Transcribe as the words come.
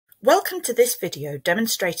Welcome to this video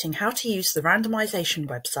demonstrating how to use the randomization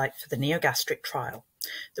website for the neoGASTRIC trial.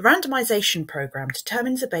 The randomization program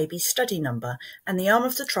determines a baby's study number and the arm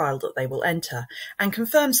of the trial that they will enter, and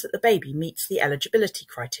confirms that the baby meets the eligibility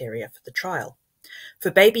criteria for the trial.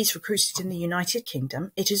 For babies recruited in the United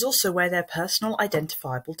Kingdom, it is also where their personal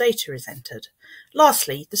identifiable data is entered.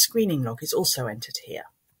 Lastly, the screening log is also entered here.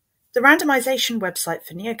 The randomization website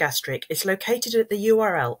for neoGASTRIC is located at the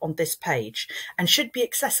URL on this page and should be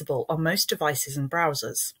accessible on most devices and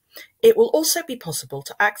browsers. It will also be possible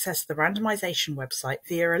to access the randomization website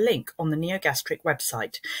via a link on the neoGASTRIC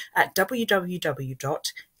website at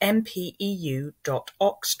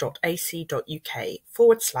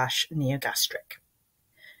www.mpeu.ox.ac.uk/neoGASTRIC.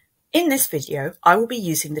 In this video, I will be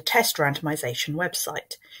using the test randomization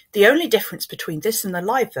website. The only difference between this and the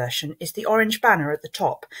live version is the orange banner at the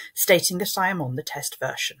top, stating that I am on the test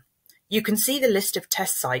version. You can see the list of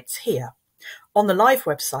test sites here. On the live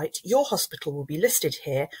website, your hospital will be listed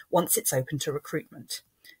here once it's open to recruitment.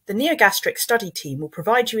 The neoGASTRIC study team will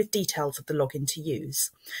provide you with details of the login to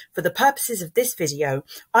use. For the purposes of this video,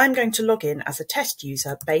 I'm going to log in as a test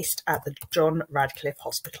user based at the John Radcliffe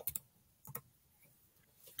Hospital.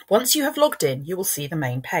 Once you have logged in, you will see the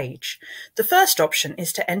main page. The first option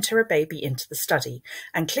is to enter a baby into the study,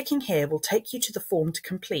 and clicking here will take you to the form to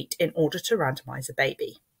complete in order to randomize a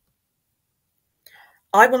baby.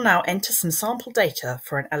 I will now enter some sample data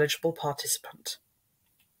for an eligible participant.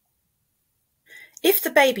 If the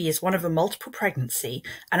baby is one of a multiple pregnancy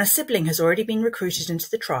and a sibling has already been recruited into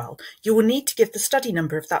the trial, you will need to give the study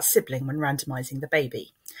number of that sibling when randomizing the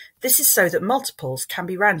baby. This is so that multiples can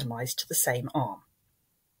be randomized to the same arm.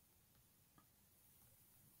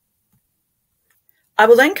 I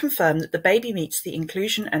will then confirm that the baby meets the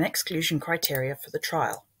inclusion and exclusion criteria for the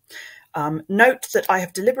trial. Note that I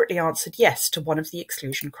have deliberately answered yes to one of the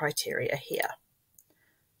exclusion criteria here.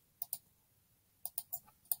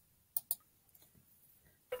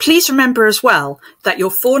 Please remember as well that your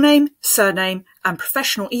forename, surname, and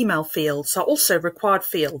professional email fields are also required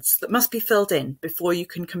fields that must be filled in before you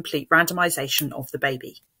can complete randomization of the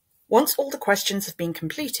baby. Once all the questions have been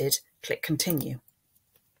completed, click Continue.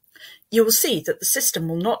 You will see that the system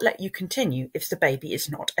will not let you continue if the baby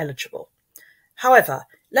is not eligible. However,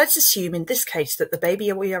 let's assume in this case that the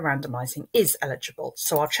baby we are randomizing is eligible,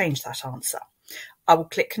 so I'll change that answer. I will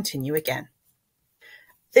click Continue again.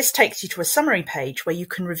 This takes you to a summary page where you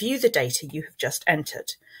can review the data you have just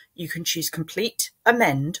entered. You can choose Complete,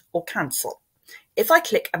 Amend, or Cancel. If I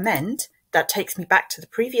click Amend, that takes me back to the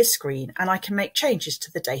previous screen and I can make changes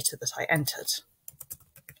to the data that I entered,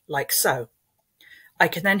 like so. I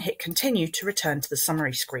can then hit Continue to return to the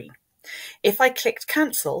summary screen. If I clicked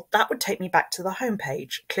Cancel, that would take me back to the home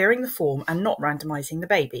page, clearing the form and not randomizing the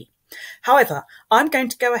baby. However, I'm going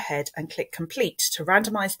to go ahead and click Complete to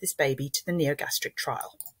randomize this baby to the neoGASTRIC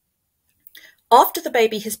trial. After the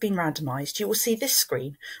baby has been randomized, you will see this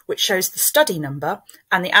screen, which shows the study number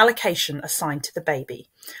and the allocation assigned to the baby.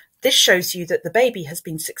 This shows you that the baby has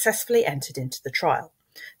been successfully entered into the trial.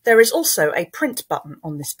 There is also a print button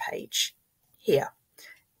on this page, here.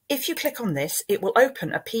 If you click on this, it will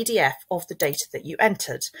open a PDF of the data that you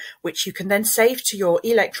entered, which you can then save to your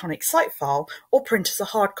electronic site file or print as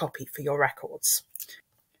a hard copy for your records.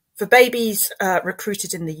 For babies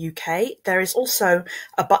recruited in the UK, there is also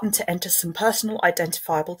a button to enter some personal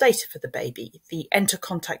identifiable data for the baby, the Enter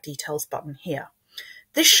Contact Details button here.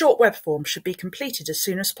 This short web form should be completed as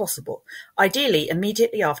soon as possible, ideally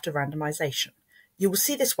immediately after randomization. You will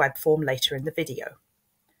see this web form later in the video.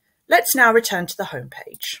 Let's now return to the home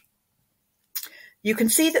page. You can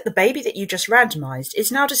see that the baby that you just randomized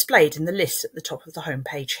is now displayed in the list at the top of the home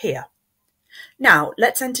page here. Now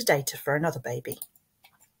let's enter data for another baby.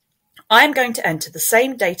 I am going to enter the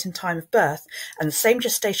same date and time of birth and the same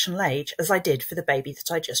gestational age as I did for the baby that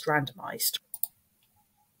I just randomized.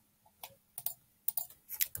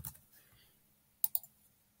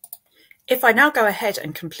 If I now go ahead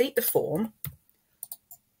and complete the form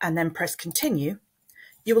and then press Continue,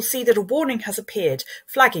 you will see that a warning has appeared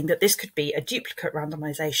flagging that this could be a duplicate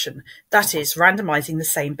randomization, that is, randomizing the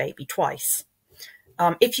same baby twice.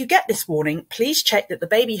 If you get this warning, please check that the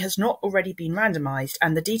baby has not already been randomized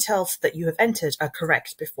and the details that you have entered are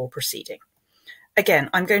correct before proceeding. Again,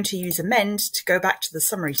 I'm going to use Amend to go back to the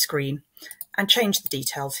summary screen and change the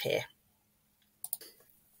details here.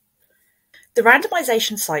 The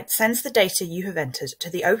randomization site sends the data you have entered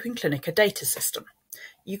to the Open Clinica data system.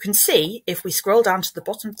 You can see, if we scroll down to the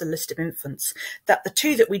bottom of the list of infants, that the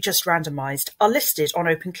two that we just randomized are listed on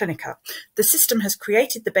Open Clinica. The system has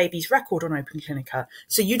created the baby's record on Open Clinica,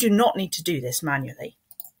 so you do not need to do this manually.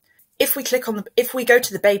 If we go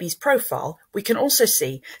to the baby's profile, we can also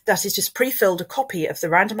see that it has pre-filled a copy of the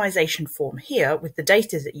randomization form here with the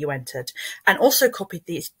data that you entered, and also copied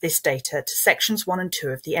this data to sections 1 and 2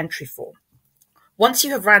 of the entry form. Once you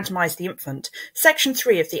have randomized the infant, section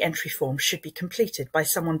 3 of the entry form should be completed by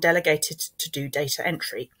someone delegated to do data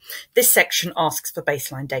entry. This section asks for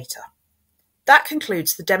baseline data. That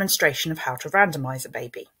concludes the demonstration of how to randomize a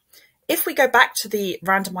baby. If we go back to the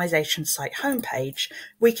randomization site homepage,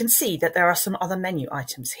 we can see that there are some other menu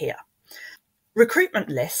items here. Recruitment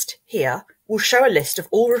list here will show a list of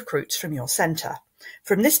all recruits from your centre.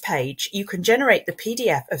 From this page, you can generate the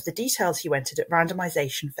PDF of the details you entered at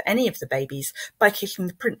randomization for any of the babies by clicking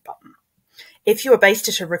the print button. If you are based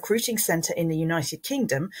at a recruiting centre in the United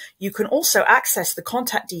Kingdom, you can also access the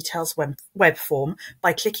contact details web form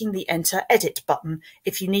by clicking the Enter Edit button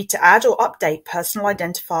if you need to add or update personal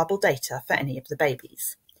identifiable data for any of the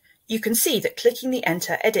babies. You can see that clicking the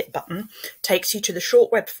Enter Edit button takes you to the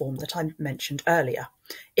short web form that I mentioned earlier.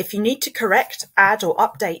 If you need to correct, add or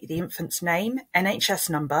update the infant's name, NHS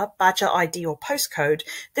number, badger ID or postcode,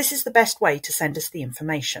 this is the best way to send us the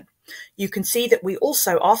information. You can see that we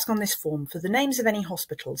also ask on this form for the names of any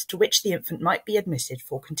hospitals to which the infant might be admitted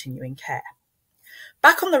for continuing care.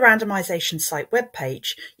 Back on the randomization site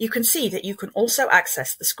webpage, you can see that you can also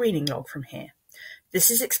access the screening log from here. This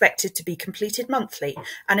is expected to be completed monthly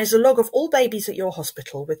and is a log of all babies at your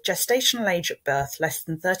hospital with gestational age at birth less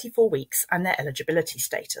than 34 weeks and their eligibility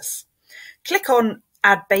status. Click on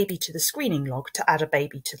Add Baby to the Screening Log to add a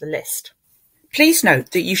baby to the list. Please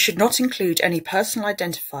note that you should not include any personal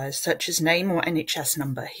identifiers such as name or NHS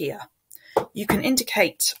number here. You can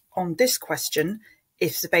indicate on this question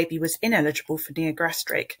if the baby was ineligible for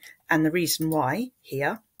neoGASTRIC and the reason why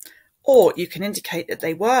here, or you can indicate that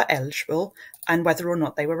they were eligible and whether or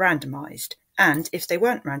not they were randomised, and if they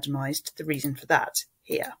weren't randomised, the reason for that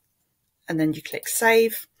here. And then you click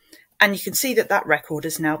Save, and you can see that that record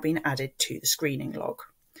has now been added to the screening log.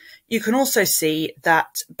 You can also see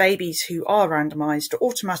that babies who are randomised are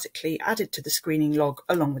automatically added to the screening log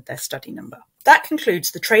along with their study number. That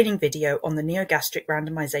concludes the training video on the neoGASTRIC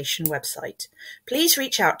randomisation website. Please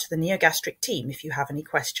reach out to the neoGASTRIC team if you have any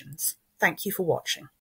questions. Thank you for watching.